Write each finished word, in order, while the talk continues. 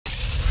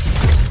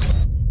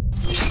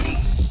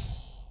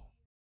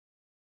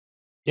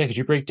Yeah, could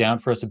you break down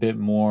for us a bit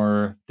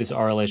more this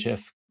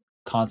RLHF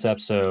concept?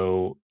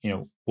 So,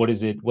 what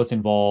is it? What's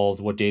involved?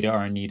 What data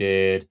are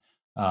needed?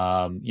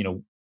 You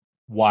know,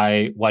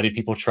 why did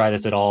people try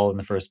this at all in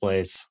the first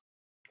place?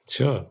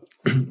 Sure.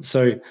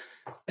 So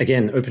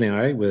again,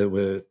 OpenAI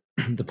were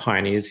the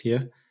pioneers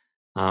here,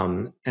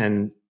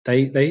 and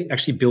they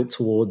actually built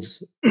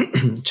towards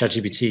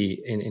ChatGPT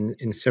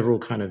in several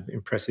kind of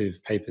impressive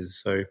papers.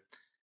 So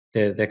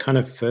their kind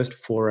of first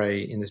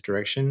foray in this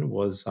direction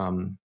was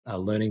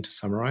learning to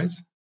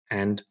summarize,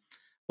 and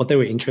what they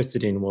were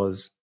interested in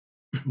was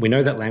we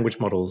know that language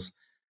models,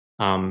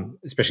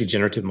 especially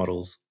generative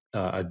models,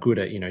 are good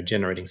at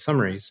generating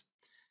summaries,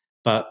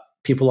 but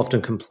people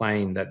often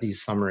complain that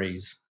these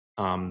summaries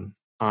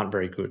aren't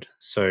very good.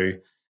 So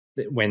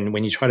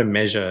when you try to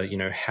measure,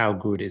 how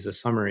good is a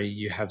summary,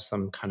 you have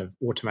some kind of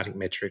automatic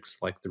metrics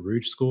like the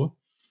Rouge score,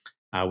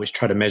 which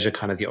try to measure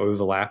kind of the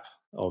overlap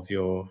of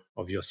your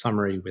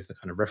summary with a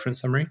kind of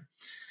reference summary.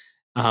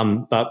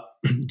 But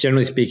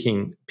generally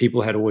speaking,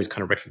 people had always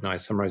kind of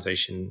recognized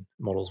summarization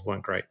models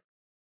weren't great.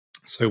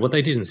 So what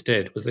they did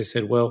instead was they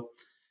said, well,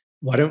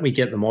 why don't we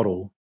get the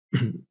model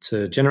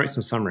to generate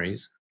some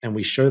summaries and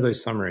we show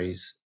those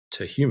summaries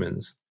to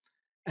humans,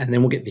 and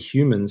then we'll get the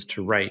humans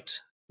to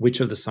rate which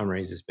of the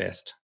summaries is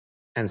best.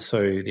 And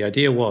so the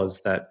idea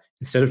was that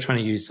instead of trying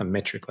to use some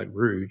metric like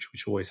Rouge,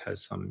 which always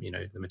has some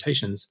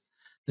limitations,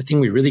 the thing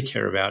we really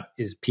care about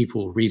is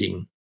people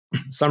reading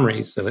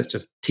summaries. So let's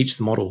just teach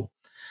the model,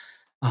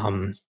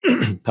 pardon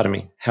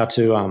me, how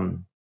to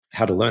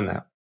learn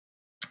that.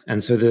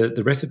 And so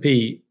the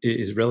recipe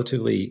is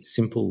relatively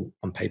simple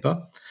on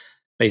paper.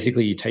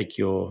 Basically, you take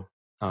your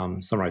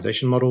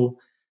summarization model,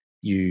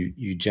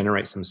 you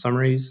generate some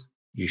summaries,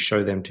 you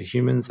show them to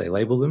humans, they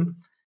label them,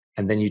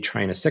 and then you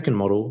train a second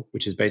model,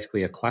 which is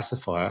basically a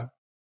classifier.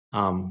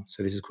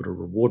 So this is called a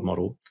reward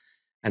model.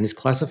 And this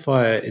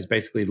classifier is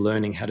basically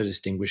learning how to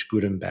distinguish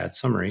good and bad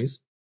summaries.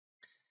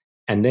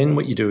 And then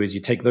what you do is you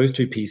take those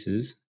two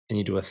pieces and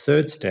you do a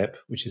third step,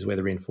 which is where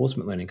the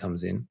reinforcement learning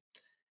comes in.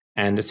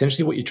 And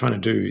essentially what you're trying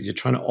to do is you're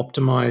trying to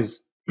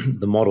optimize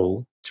the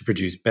model to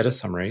produce better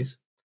summaries.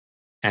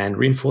 And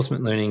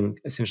reinforcement learning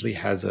essentially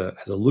has a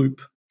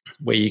loop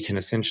where you can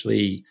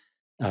essentially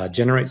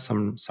generate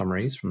some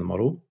summaries from the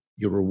model.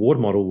 Your reward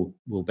model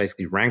will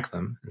basically rank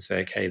them and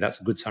say, okay,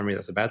 that's a good summary,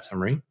 that's a bad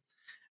summary.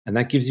 And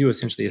that gives you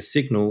essentially a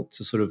signal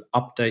to sort of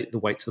update the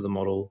weights of the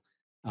model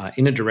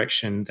in a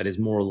direction that is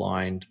more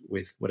aligned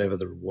with whatever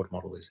the reward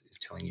model is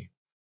telling you.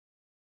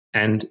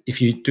 And if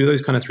you do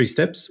those kind of three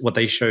steps, what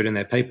they showed in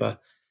their paper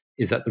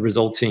is that the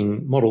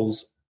resulting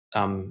models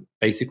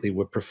basically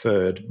were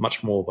preferred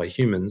much more by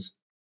humans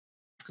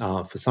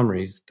for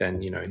summaries than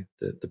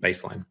the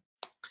baseline.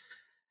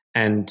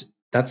 And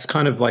that's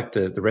kind of like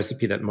the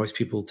recipe that most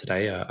people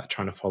today are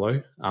trying to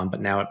follow,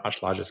 but now at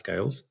much larger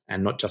scales,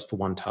 and not just for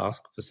one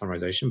task for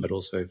summarization, but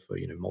also for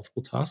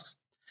multiple tasks.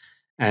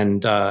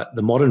 And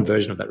the modern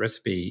version of that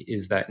recipe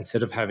is that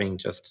instead of having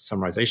just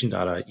summarization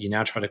data, you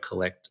now try to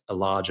collect a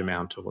large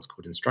amount of what's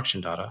called instruction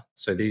data.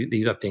 So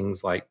these are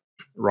things like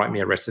write me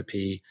a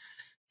recipe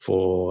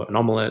for an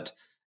omelette,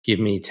 give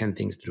me 10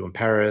 things to do in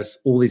Paris,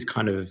 all these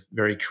kind of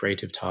very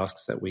creative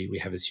tasks that we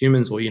have as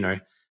humans, or,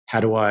 how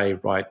do I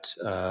write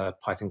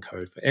Python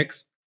code for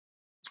X?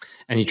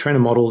 And you train a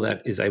model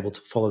that is able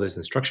to follow those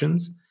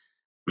instructions.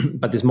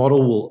 But this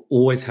model will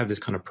always have this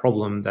kind of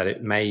problem that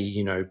it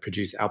may,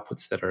 produce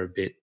outputs that are a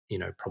bit,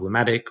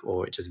 problematic,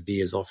 or it just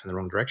veers off in the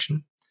wrong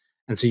direction.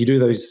 And so you do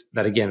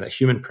that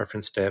human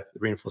preference step, the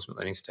reinforcement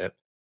learning step.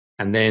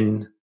 And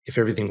then if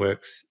everything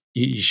works,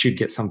 you should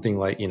get something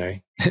like,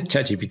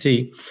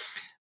 ChatGPT,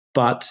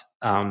 but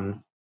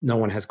no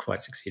one has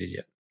quite succeeded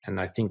yet. And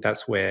I think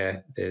that's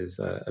where there's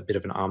a bit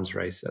of an arms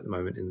race at the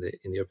moment in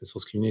the open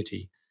source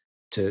community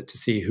to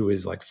see who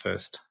is like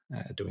first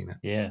doing that.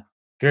 Yeah,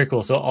 very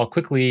cool. So I'll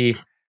quickly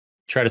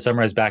try to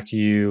summarize back to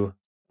you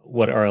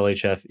what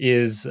RLHF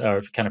is,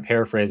 or kind of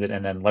paraphrase it,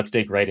 and then let's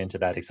dig right into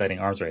that exciting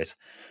arms race.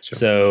 Sure.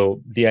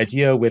 So the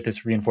idea with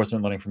this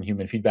reinforcement learning from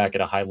human feedback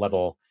at a high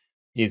level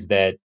is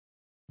that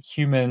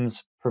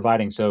humans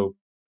providing, so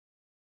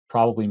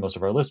probably most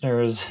of our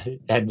listeners,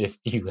 and if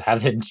you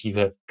haven't, you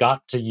have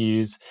got to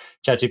use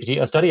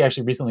ChatGPT. A study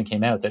actually recently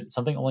came out that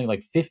something only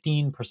like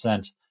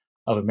 15%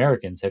 of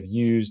Americans have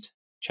used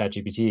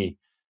ChatGPT.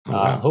 Oh,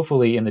 wow.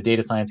 Hopefully in the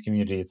data science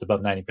community, it's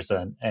above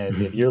 90%. And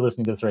if you're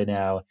listening to this right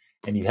now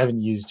and you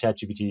haven't used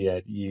ChatGPT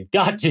yet, you've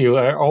got to,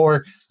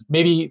 or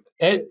maybe,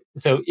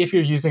 so if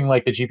you're using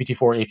like the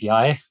GPT-4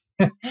 API,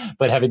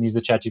 but haven't used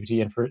the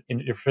ChatGPT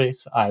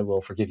interface, I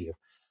will forgive you.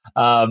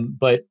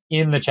 But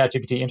in the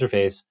ChatGPT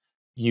interface,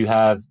 you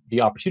have the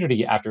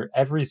opportunity after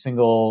every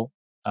single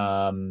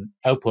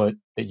output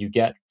that you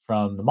get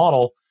from the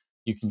model,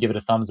 you can give it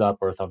a thumbs up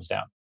or a thumbs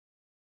down.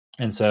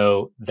 And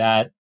so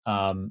that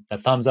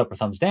thumbs up or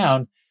thumbs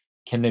down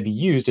can then be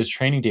used as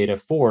training data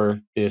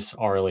for this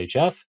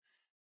RLHF.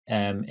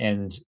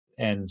 And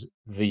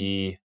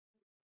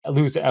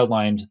Lou's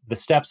outlined the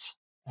steps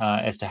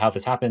as to how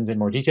this happens in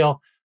more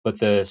detail, but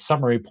the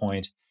summary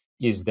point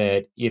is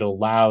that it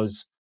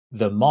allows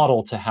the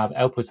model to have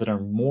outputs that are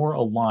more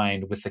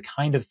aligned with the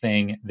kind of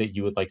thing that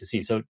you would like to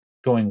see. So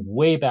going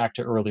way back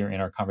to earlier in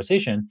our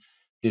conversation,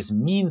 this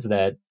means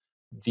that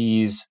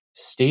these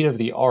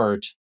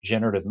state-of-the-art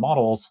generative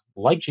models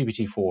like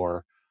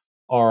GPT-4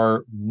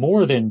 are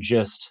more than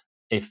just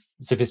a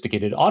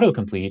sophisticated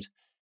autocomplete,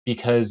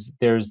 because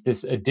there's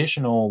this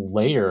additional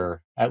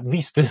layer, at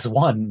least this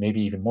one,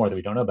 maybe even more that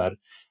we don't know about,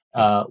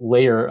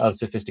 layer of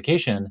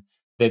sophistication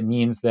that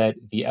means that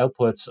the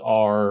outputs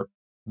are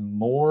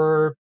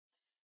more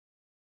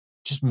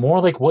just more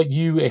like what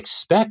you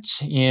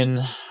expect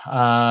in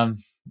a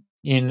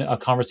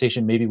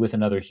conversation, maybe with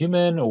another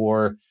human,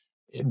 or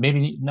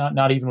maybe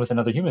not even with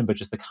another human, but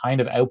just the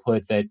kind of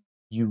output that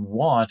you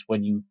want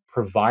when you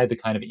provide the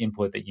kind of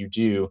input that you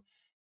do.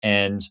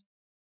 And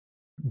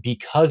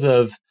because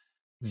of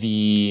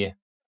the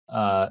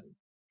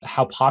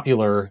how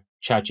popular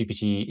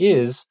ChatGPT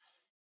is,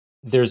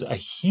 there's a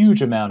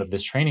huge amount of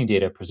this training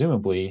data,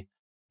 presumably,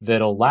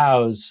 that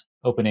allows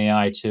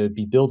OpenAI to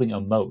be building a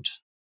moat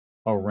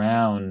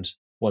around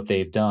what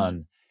they've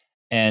done.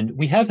 And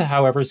we have,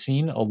 however,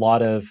 seen a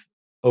lot of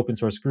open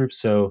source groups.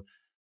 So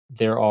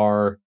there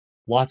are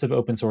lots of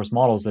open source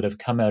models that have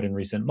come out in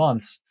recent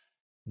months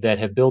that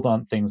have built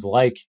on things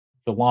like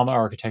the Llama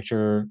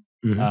architecture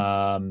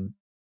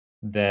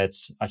that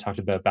I talked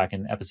about back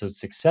in episode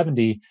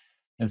 670.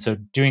 And so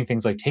doing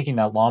things like taking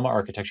that Llama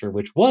architecture,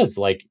 which was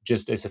like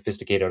just a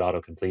sophisticated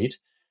autocomplete,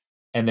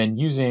 and then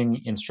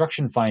using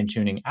instruction fine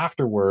tuning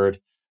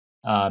afterward,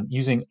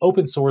 using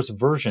open source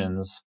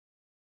versions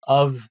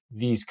of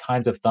these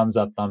kinds of thumbs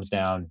up, thumbs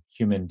down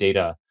human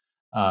data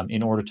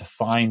in order to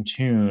fine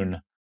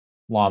tune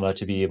Llama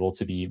to be able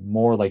to be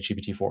more like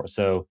GPT-4.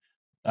 So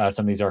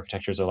some of these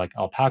architectures are like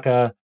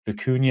Alpaca.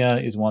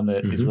 Vicuña is one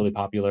that is really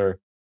popular.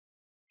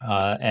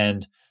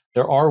 And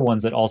there are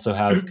ones that also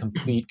have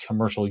complete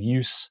commercial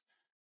use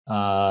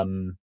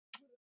terms.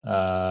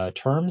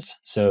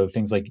 So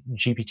things like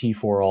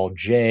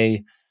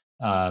GPT-4all-J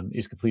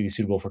is completely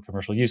suitable for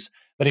commercial use.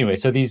 But anyway,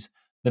 so the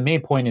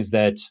main point is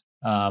that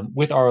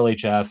with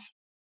RLHF,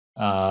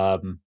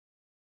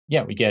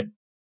 we get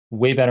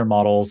way better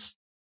models,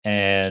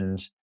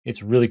 and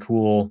it's really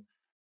cool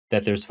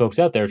that there's folks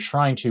out there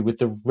trying to, with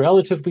the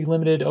relatively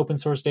limited open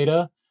source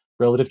data,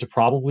 relative to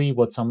probably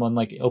what someone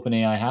like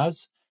OpenAI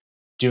has,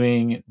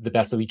 doing the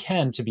best that we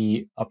can to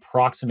be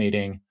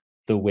approximating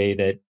the way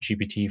that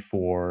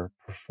GPT-4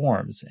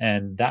 performs.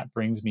 And that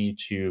brings me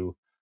to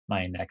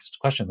my next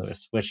question,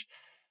 Lewis, which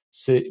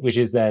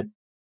is that,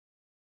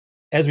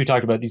 as we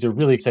talked about, these are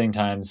really exciting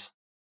times.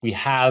 We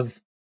have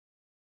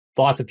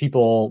lots of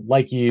people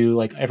like you,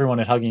 like everyone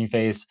at Hugging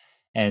Face,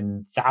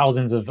 and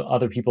thousands of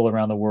other people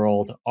around the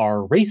world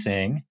are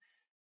racing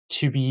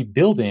to be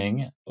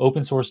building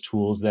open source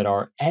tools that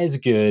are as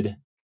good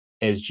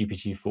as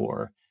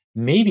GPT-4.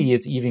 Maybe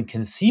it's even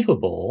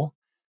conceivable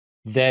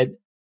that,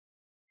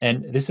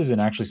 and this isn't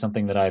actually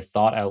something that I've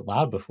thought out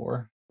loud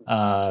before,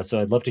 so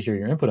I'd love to hear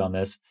your input on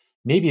this.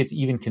 Maybe it's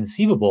even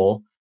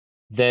conceivable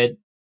that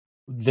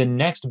the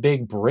next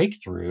big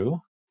breakthrough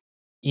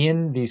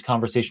in these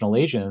conversational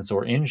agents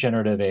or in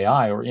generative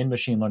AI or in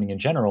machine learning in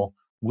general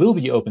will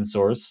be open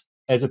source,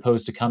 as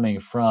opposed to coming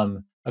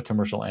from a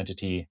commercial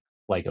entity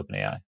like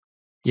OpenAI.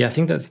 Yeah, I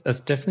think that's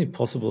definitely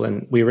possible.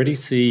 And we already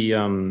see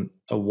a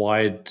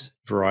wide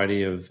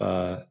variety of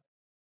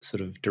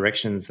sort of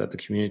directions that the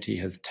community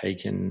has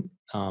taken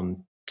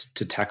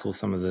to tackle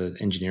some of the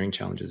engineering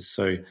challenges.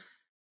 So,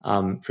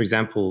 for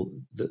example,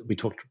 we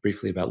talked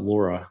briefly about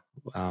LoRa,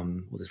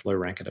 or this low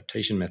rank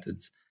adaptation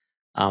methods.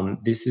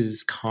 This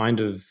is kind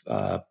of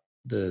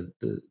the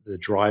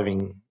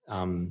driving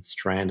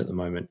strand at the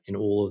moment in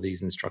all of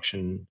these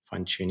instruction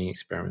fine-tuning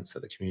experiments that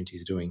the community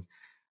is doing.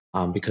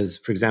 Because,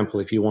 for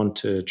example, if you want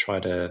to try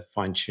to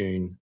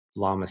fine-tune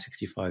Llama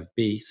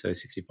 65B, so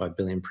 65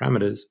 billion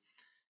parameters,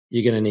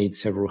 you're going to need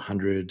several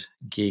hundred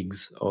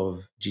gigs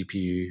of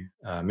GPU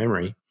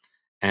memory.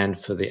 And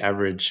for the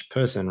average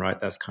person,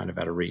 right, that's kind of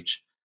out of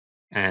reach.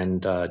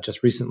 And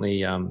just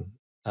recently,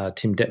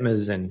 Tim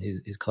Detmers and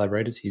his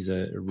collaborators, he's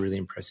a really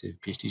impressive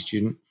PhD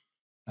student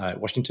at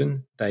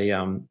Washington. They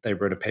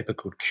wrote a paper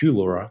called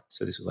QLoRa.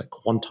 So this was like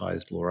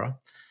quantized LoRa.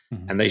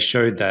 And they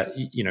showed that,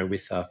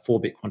 with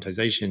 4-bit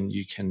quantization,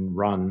 you can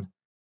run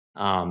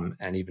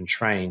and even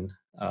train,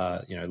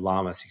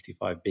 Llama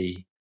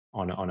 65B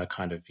on a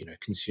kind of,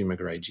 consumer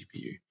grade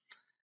GPU.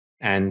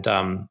 And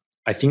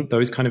I think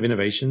those kind of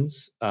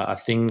innovations are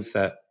things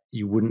that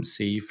you wouldn't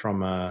see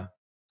from a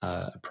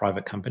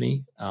private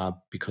company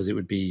because it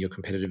would be your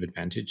competitive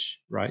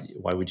advantage, right?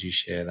 Why would you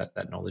share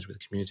that knowledge with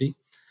the community?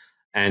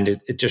 And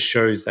it just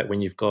shows that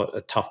when you've got a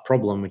tough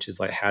problem, which is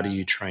like, how do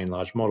you train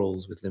large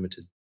models with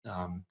limited,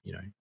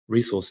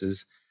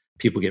 resources,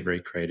 people get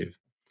very creative.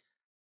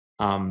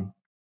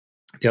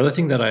 The other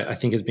thing that I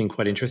think has been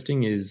quite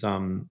interesting is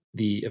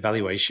the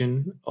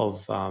evaluation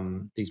of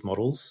these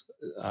models,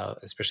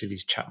 especially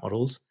these chat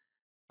models,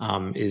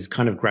 is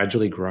kind of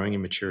gradually growing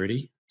in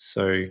maturity.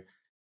 So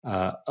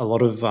a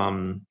lot of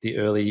the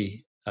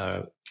early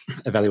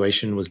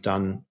evaluation was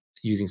done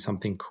using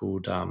something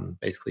called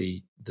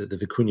basically the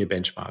Vicuña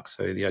benchmark.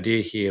 So the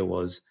idea here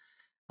was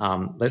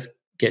let's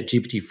get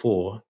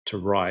GPT-4 to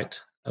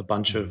write a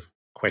bunch of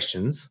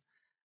questions.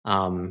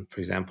 For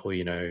example,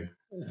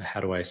 how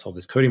do I solve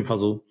this coding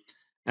puzzle?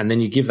 And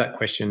then you give that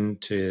question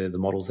to the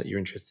models that you're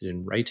interested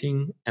in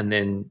rating. And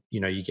then,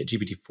 you get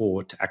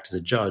GPT-4 to act as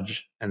a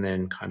judge and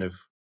then kind of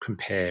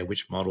compare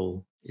which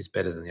model is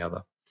better than the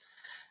other.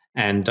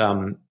 And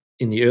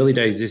in the early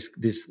days,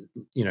 this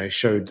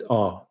showed,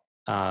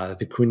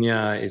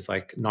 Vicuña is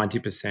like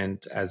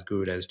 90% as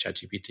good as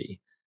ChatGPT,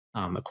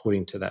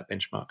 according to that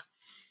benchmark.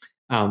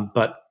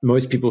 But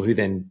most people who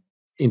then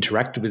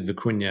interacted with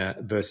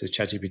Vicuña versus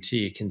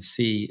ChatGPT can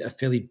see a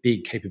fairly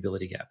big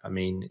capability gap. I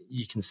mean,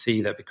 you can see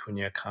that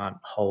Vicuña can't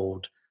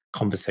hold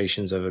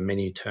conversations over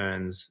many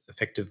turns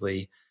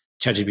effectively.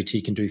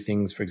 ChatGPT can do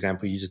things, for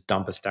example, you just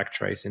dump a stack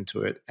trace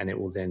into it and it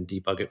will then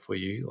debug it for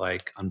you,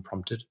 like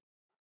unprompted.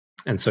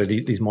 And so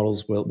these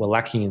models were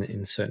lacking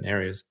in certain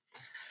areas.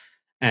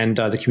 And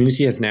the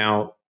community has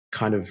now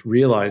kind of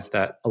realized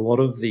that a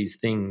lot of these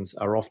things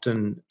are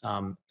often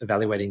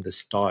evaluating the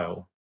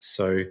style.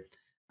 So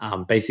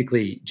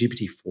basically,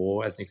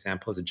 GPT-4, as an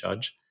example, as a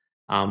judge,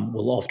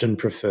 will often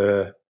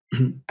prefer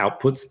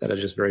outputs that are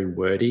just very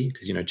wordy,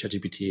 because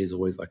ChatGPT is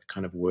always like a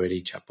kind of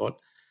wordy chatbot,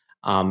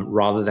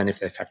 rather than if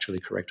they're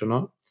factually correct or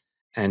not.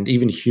 And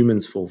even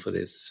humans fall for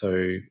this.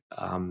 So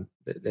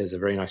there's a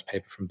very nice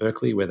paper from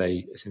Berkeley where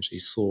they essentially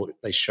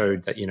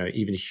showed that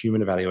even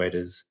human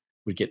evaluators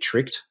would get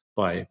tricked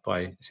by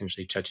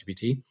essentially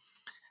ChatGPT.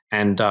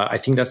 And I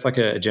think that's like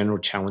a general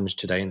challenge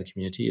today in the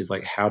community, is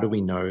like, how do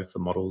we know if the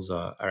models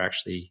are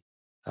actually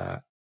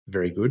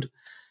very good?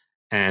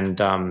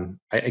 And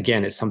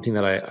again, it's something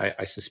that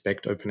I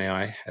suspect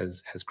OpenAI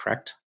has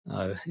cracked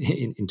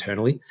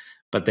internally.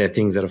 But there are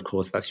things that, of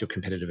course, that's your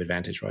competitive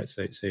advantage, right?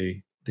 So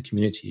the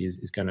community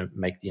is going to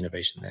make the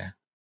innovation there.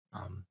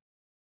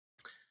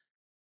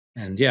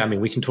 And yeah, I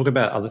mean, we can talk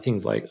about other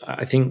things. Like,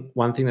 I think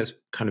one thing that's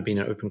kind of been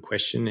an open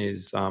question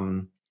is,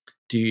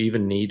 do you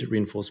even need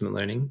reinforcement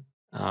learning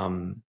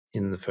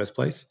in the first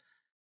place?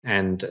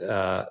 And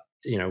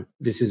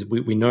this is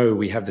we know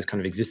we have this kind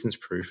of existence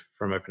proof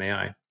from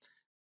OpenAI,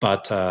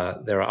 but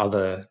there are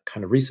other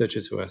kind of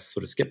researchers who are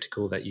sort of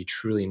skeptical that you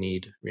truly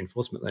need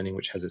reinforcement learning,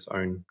 which has its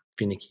own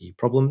finicky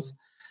problems.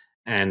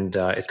 And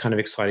it's kind of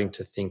exciting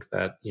to think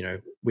that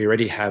we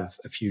already have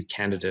a few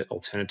candidate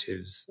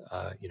alternatives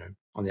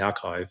on the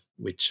archive,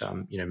 which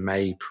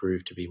may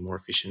prove to be more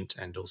efficient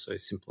and also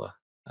simpler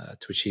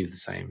to achieve the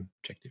same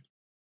objective.